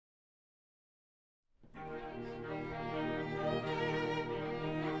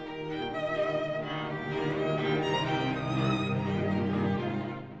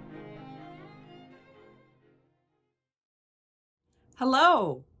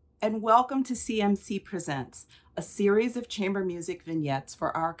Hello, and welcome to CMC Presents, a series of chamber music vignettes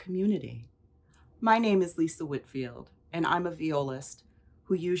for our community. My name is Lisa Whitfield, and I'm a violist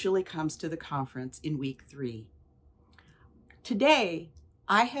who usually comes to the conference in week 3. Today,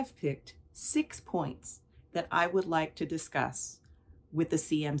 I have picked 6 points that I would like to discuss with the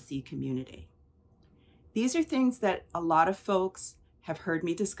CMC community. These are things that a lot of folks have heard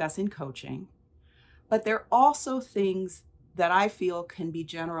me discuss in coaching, but they're also things that I feel can be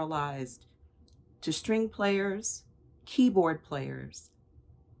generalized to string players, keyboard players,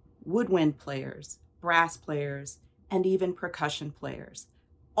 woodwind players, brass players, and even percussion players,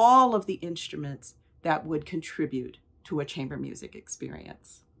 all of the instruments that would contribute to a chamber music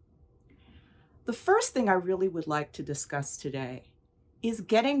experience. The first thing I really would like to discuss today is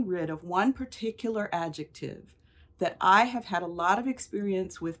getting rid of one particular adjective that I have had a lot of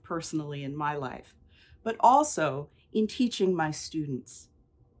experience with personally in my life, but also in teaching my students.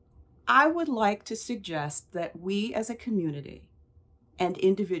 I would like to suggest that we as a community and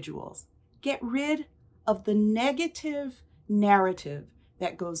individuals get rid of the negative narrative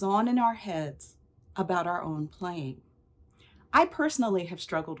that goes on in our heads about our own playing. I personally have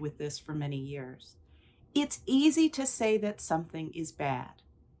struggled with this for many years. It's easy to say that something is bad.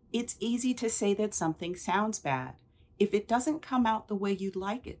 It's easy to say that something sounds bad if it doesn't come out the way you'd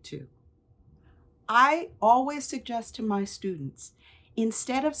like it to. I always suggest to my students,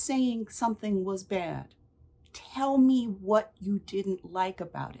 instead of saying something was bad, tell me what you didn't like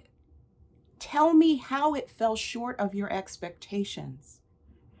about it. Tell me how it fell short of your expectations.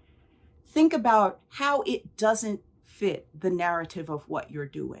 Think about how it doesn't fit the narrative of what you're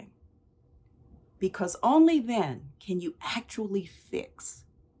doing. Because only then can you actually fix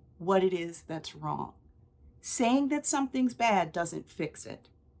what it is that's wrong. Saying that something's bad doesn't fix it.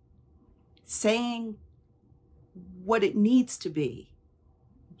 Saying what it needs to be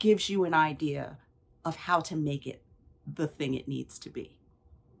gives you an idea of how to make it the thing it needs to be.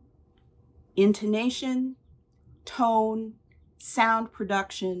 Intonation, tone, sound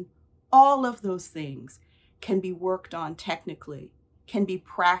production, all of those things can be worked on technically, can be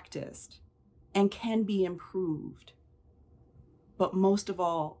practiced, and can be improved. But most of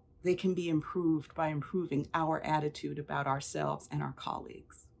all, they can be improved by improving our attitude about ourselves and our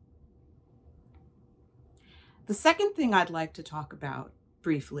colleagues. The second thing I'd like to talk about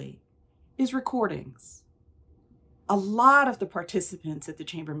briefly is recordings. A lot of the participants at the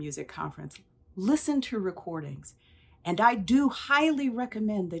Chamber Music Conference listen to recordings, and I do highly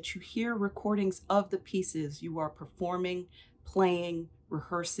recommend that you hear recordings of the pieces you are performing, playing,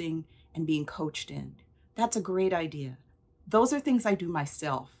 rehearsing, and being coached in. That's a great idea. Those are things I do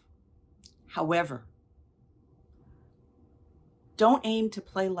myself. However, don't aim to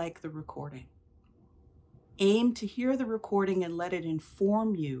play like the recording. Aim to hear the recording and let it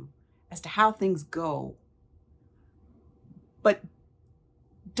inform you as to how things go. But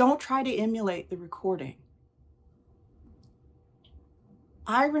don't try to emulate the recording.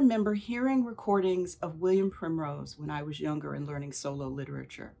 I remember hearing recordings of William Primrose when I was younger and learning solo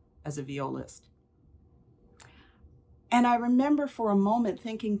literature as a violist. And I remember for a moment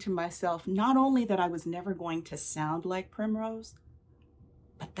thinking to myself, not only that I was never going to sound like Primrose,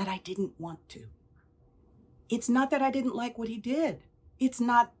 but that I didn't want to. It's not that I didn't like what he did. It's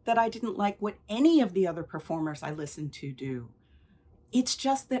not that I didn't like what any of the other performers I listened to do. It's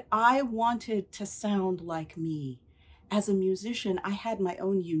just that I wanted to sound like me. As a musician, I had my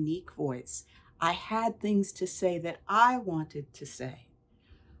own unique voice. I had things to say that I wanted to say.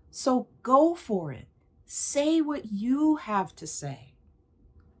 So go for it. Say what you have to say.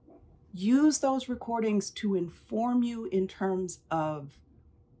 Use those recordings to inform you in terms of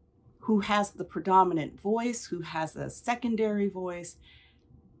who has the predominant voice, who has a secondary voice,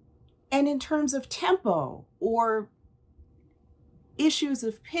 and in terms of tempo or issues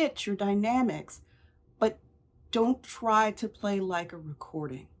of pitch or dynamics, but don't try to play like a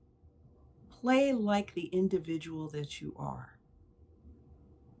recording. Play like the individual that you are.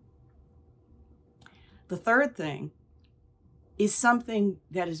 The third thing is something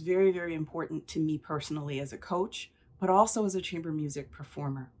that is very, very important to me personally as a coach, but also as a chamber music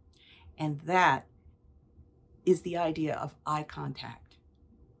performer. And that is the idea of eye contact.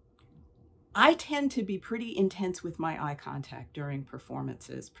 I tend to be pretty intense with my eye contact during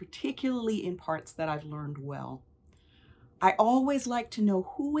performances, particularly in parts that I've learned well. I always like to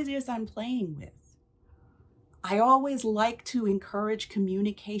know who it is I'm playing with. I always like to encourage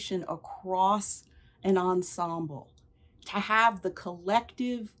communication across an ensemble, to have the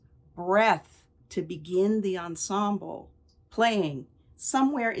collective breath to begin the ensemble playing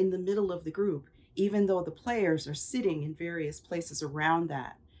somewhere in the middle of the group, even though the players are sitting in various places around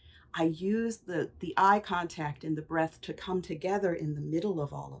that. I use the eye contact and the breath to come together in the middle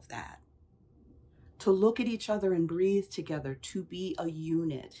of all of that, to look at each other and breathe together, to be a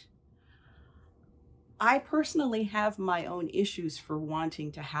unit. I personally have my own issues for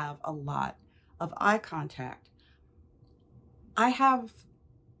wanting to have a lot of eye contact. I have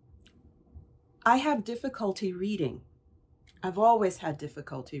difficulty reading. I've always had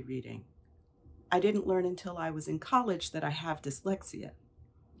difficulty reading. I didn't learn until I was in college that I have dyslexia.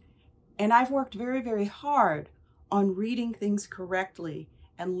 And I've worked very, very hard on reading things correctly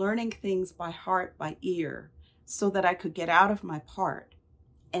and learning things by heart, by ear, so that I could get out of my part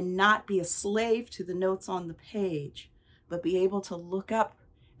and not be a slave to the notes on the page, but be able to look up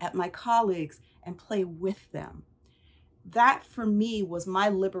at my colleagues and play with them. That for me was my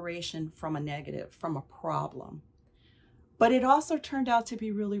liberation from a negative, from a problem. But it also turned out to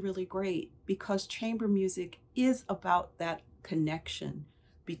be really, really great because chamber music is about that connection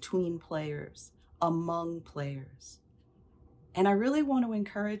between players, among players. And I really want to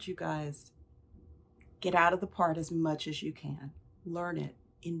encourage you guys, get out of the part as much as you can. Learn it,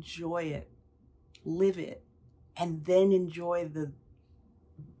 enjoy it, live it, and then enjoy the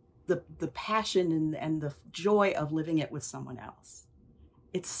passion and the joy of living it with someone else.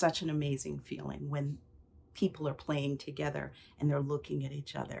 It's such an amazing feeling when people are playing together and they're looking at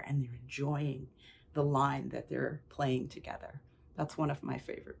each other and they're enjoying the line that they're playing together. That's one of my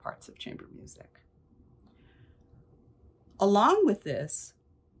favorite parts of chamber music. Along with this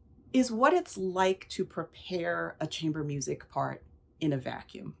is what it's like to prepare a chamber music part in a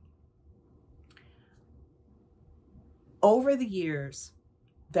vacuum. Over the years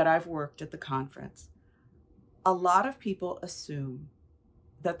that I've worked at the conference, a lot of people assume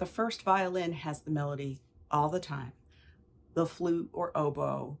that the first violin has the melody all the time. The flute or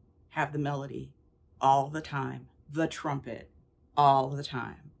oboe have the melody all the time. The trumpet all the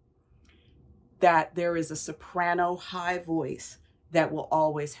time. That there is a soprano high voice that will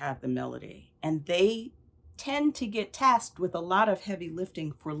always have the melody. And they tend to get tasked with a lot of heavy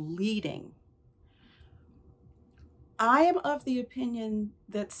lifting for leading. I am of the opinion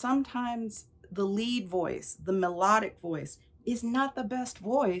that sometimes the lead voice, the melodic voice, is not the best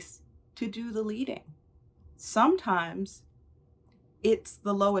voice to do the leading. Sometimes it's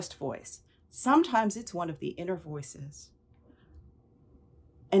the lowest voice. Sometimes it's one of the inner voices.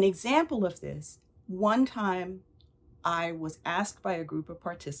 An example of this, one time I was asked by a group of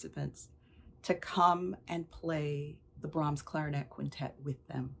participants to come and play the Brahms Clarinet Quintet with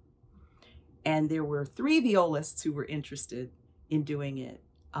them. And there were 3 violists who were interested in doing it.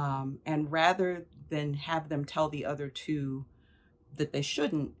 And rather than have them tell the other 2 that they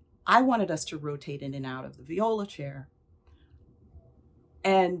shouldn't, I wanted us to rotate in and out of the viola chair.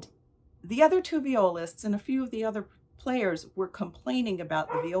 And the other 2 violists and a few of the other players were complaining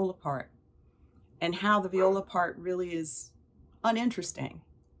about the viola part and how the viola part really is uninteresting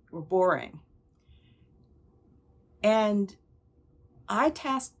or boring. And I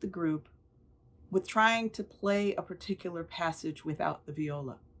tasked the group with trying to play a particular passage without the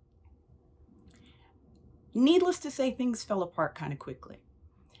viola. Needless to say, things fell apart kind of quickly.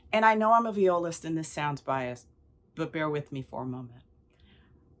 And I know I'm a violist and this sounds biased, but bear with me for a moment.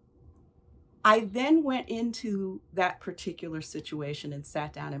 I then went into that particular situation and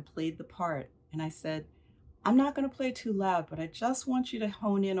sat down and played the part. And I said, I'm not going to play too loud, but I just want you to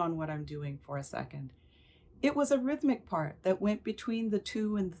hone in on what I'm doing for a second. It was a rhythmic part that went between the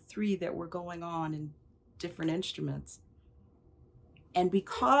 2 and the 3 that were going on in different instruments. And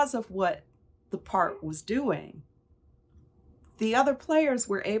because of what the part was doing, the other players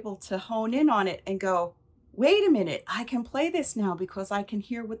were able to hone in on it and go, wait a minute, I can play this now because I can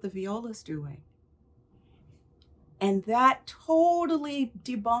hear what the viola's doing. And that totally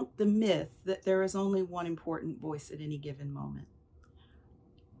debunked the myth that there is only one important voice at any given moment.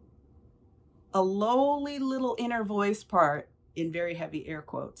 A lowly little inner voice part, in very heavy air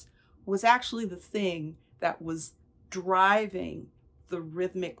quotes, was actually the thing that was driving the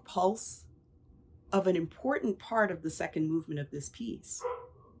rhythmic pulse of an important part of the second movement of this piece.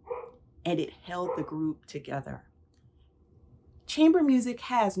 And it held the group together. Chamber music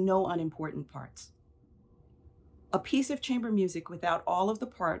has no unimportant parts. A piece of chamber music without all of the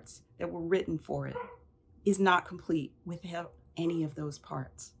parts that were written for it is not complete without any of those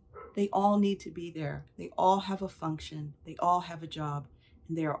parts. They all need to be there. They all have a function. They all have a job,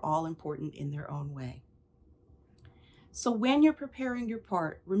 and they are all important in their own way. So when you're preparing your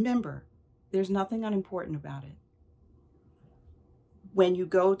part, remember, There's nothing unimportant about it. When you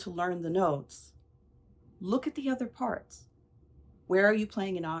go to learn the notes, look at the other parts. Where are you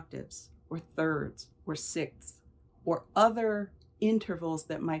playing in octaves or thirds or sixths or other intervals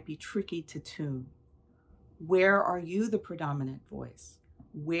that might be tricky to tune? Where are you the predominant voice?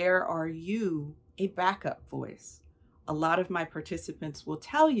 Where are you a backup voice? A lot of my participants will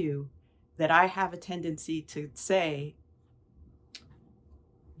tell you that I have a tendency to say,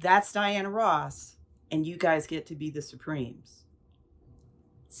 that's Diana Ross, and you guys get to be the Supremes.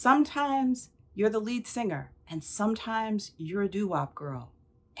 Sometimes you're the lead singer, and sometimes you're a doo-wop girl,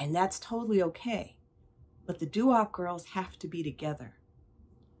 and that's totally okay. But the doo-wop girls have to be together.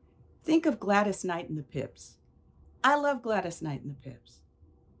 Think of Gladys Knight and the Pips. I love Gladys Knight and the Pips.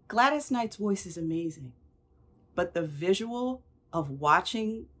 Gladys Knight's voice is amazing, but the visual of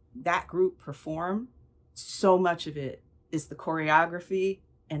watching that group perform, so much of it is the choreography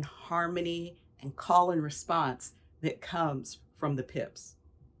and harmony and call and response that comes from the Pips.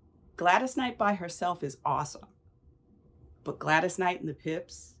 Gladys Knight by herself is awesome, but Gladys Knight and the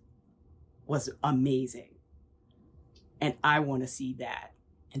Pips was amazing. And I want to see that.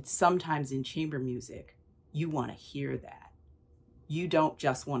 And sometimes in chamber music, you want to hear that. You don't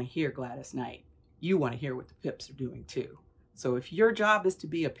just want to hear Gladys Knight. You want to hear what the Pips are doing too. So if your job is to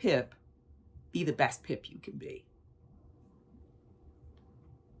be a Pip, be the best Pip you can be.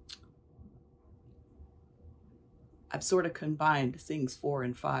 I've sort of combined things 4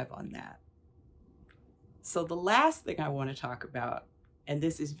 and 5 on that. So the last thing I want to talk about, and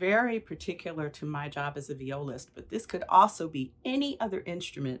this is very particular to my job as a violist, but this could also be any other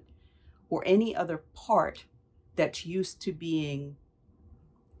instrument or any other part that's used to being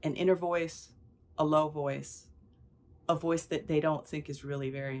an inner voice, a low voice, a voice that they don't think is really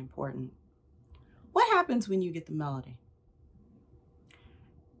very important. What happens when you get the melody?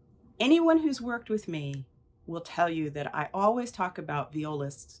 Anyone who's worked with me will tell you that I always talk about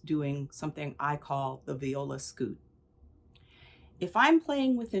violists doing something I call the viola scoot. If I'm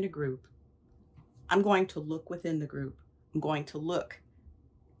playing within a group, I'm going to look within the group. I'm going to look,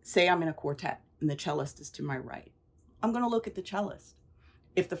 say I'm in a quartet and the cellist is to my right. I'm going to look at the cellist.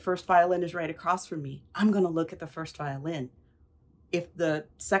 If the first violin is right across from me, I'm going to look at the first violin. If the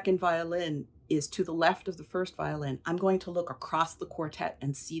second violin is to the left of the first violin, I'm going to look across the quartet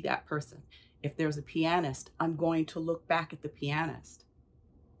and see that person. If there's a pianist, I'm going to look back at the pianist.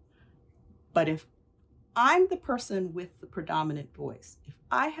 But if I'm the person with the predominant voice, if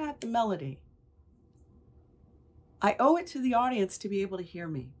I have the melody, I owe it to the audience to be able to hear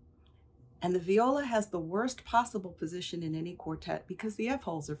me. And the viola has the worst possible position in any quartet because the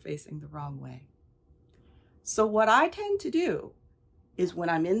F-holes are facing the wrong way. So what I tend to do is when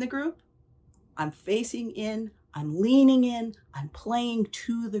I'm in the group, I'm facing in, I'm leaning in, I'm playing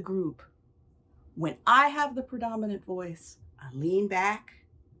to the group. When I have the predominant voice, I lean back,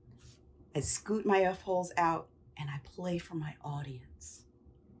 I scoot my F-holes out, and I play for my audience.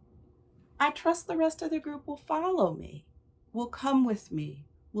 I trust the rest of the group will follow me, will come with me,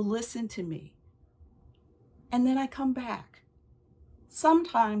 will listen to me. And then I come back.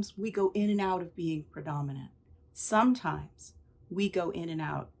 Sometimes we go in and out of being predominant. Sometimes we go in and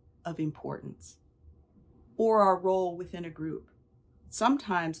out of importance or our role within a group.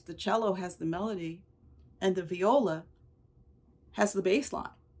 Sometimes the cello has the melody and the viola has the bass line.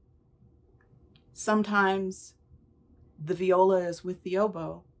 Sometimes the viola is with the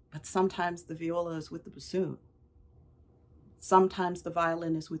oboe, but sometimes the viola is with the bassoon. Sometimes the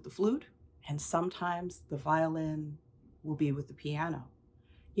violin is with the flute, and sometimes the violin will be with the piano.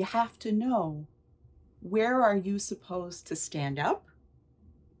 You have to know, where are you supposed to stand up?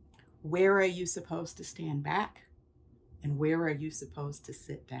 Where are you supposed to stand back? And where are you supposed to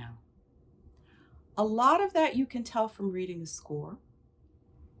sit down? A lot of that you can tell from reading the score.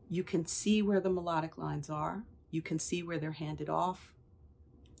 You can see where the melodic lines are. You can see where they're handed off.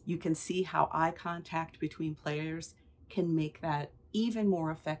 You can see how eye contact between players can make that even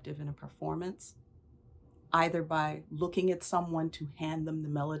more effective in a performance, either by looking at someone to hand them the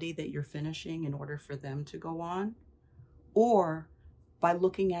melody that you're finishing in order for them to go on, or by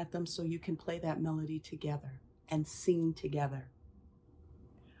looking at them so you can play that melody together and sing together.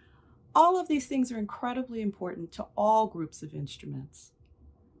 All of these things are incredibly important to all groups of instruments.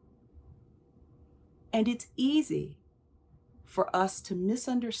 And it's easy for us to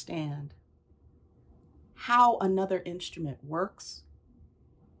misunderstand how another instrument works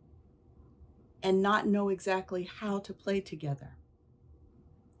and not know exactly how to play together.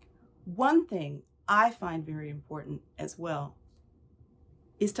 One thing I find very important as well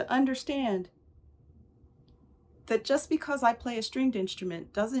is to understand that just because I play a stringed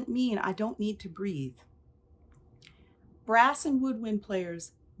instrument doesn't mean I don't need to breathe. Brass and woodwind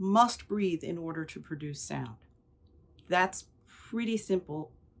players must breathe in order to produce sound. That's pretty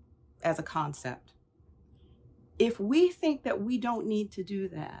simple as a concept. If we think that we don't need to do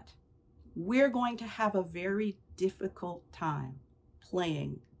that, we're going to have a very difficult time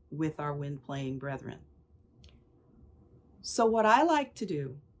playing with our wind playing brethren. So what I like to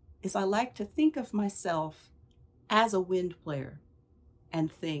do is I like to think of myself as a wind player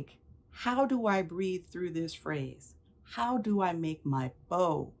and think, how do I breathe through this phrase? How do I make my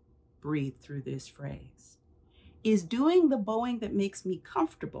bow breathe through this phrase? Is doing the bowing that makes me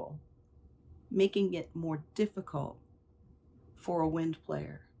comfortable making it more difficult for a wind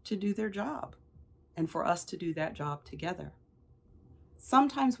player to do their job and for us to do that job together?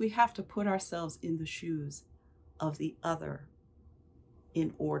 Sometimes we have to put ourselves in the shoes of the other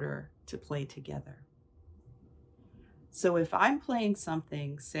in order to play together. So if I'm playing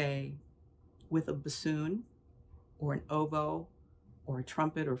something, say, with a bassoon or an oboe or a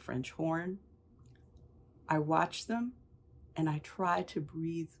trumpet or French horn, I watch them and I try to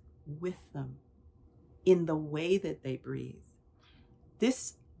breathe with them in the way that they breathe.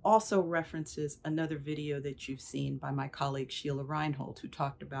 This also references another video that you've seen by my colleague Sheila Reinhold, who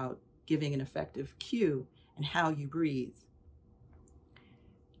talked about giving an effective cue and how you breathe.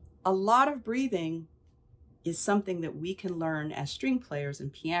 A lot of breathing is something that we can learn as string players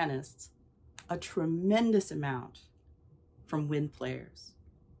and pianists a tremendous amount from wind players.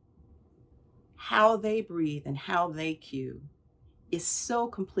 How they breathe and how they cue is so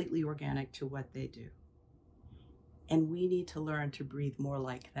completely organic to what they do. And we need to learn to breathe more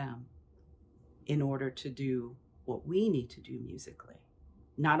like them in order to do what we need to do musically.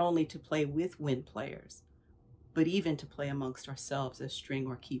 Not only to play with wind players, but even to play amongst ourselves as string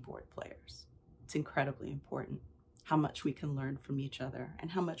or keyboard players. It's incredibly important how much we can learn from each other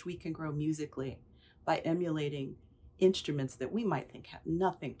and how much we can grow musically by emulating instruments that we might think have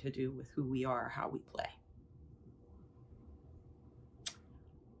nothing to do with who we are or how we play.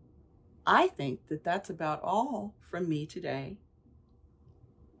 I think that that's about all from me today.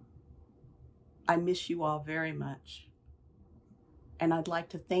 I miss you all very much, and I'd like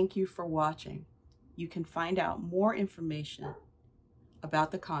to thank you for watching. You can find out more information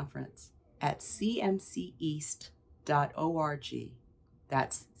about the conference at cmceast.org.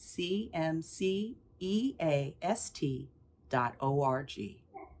 That's cmceast.org,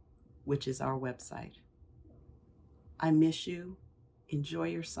 which is our website. I miss you. Enjoy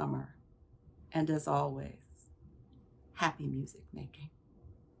your summer. And as always, happy music making.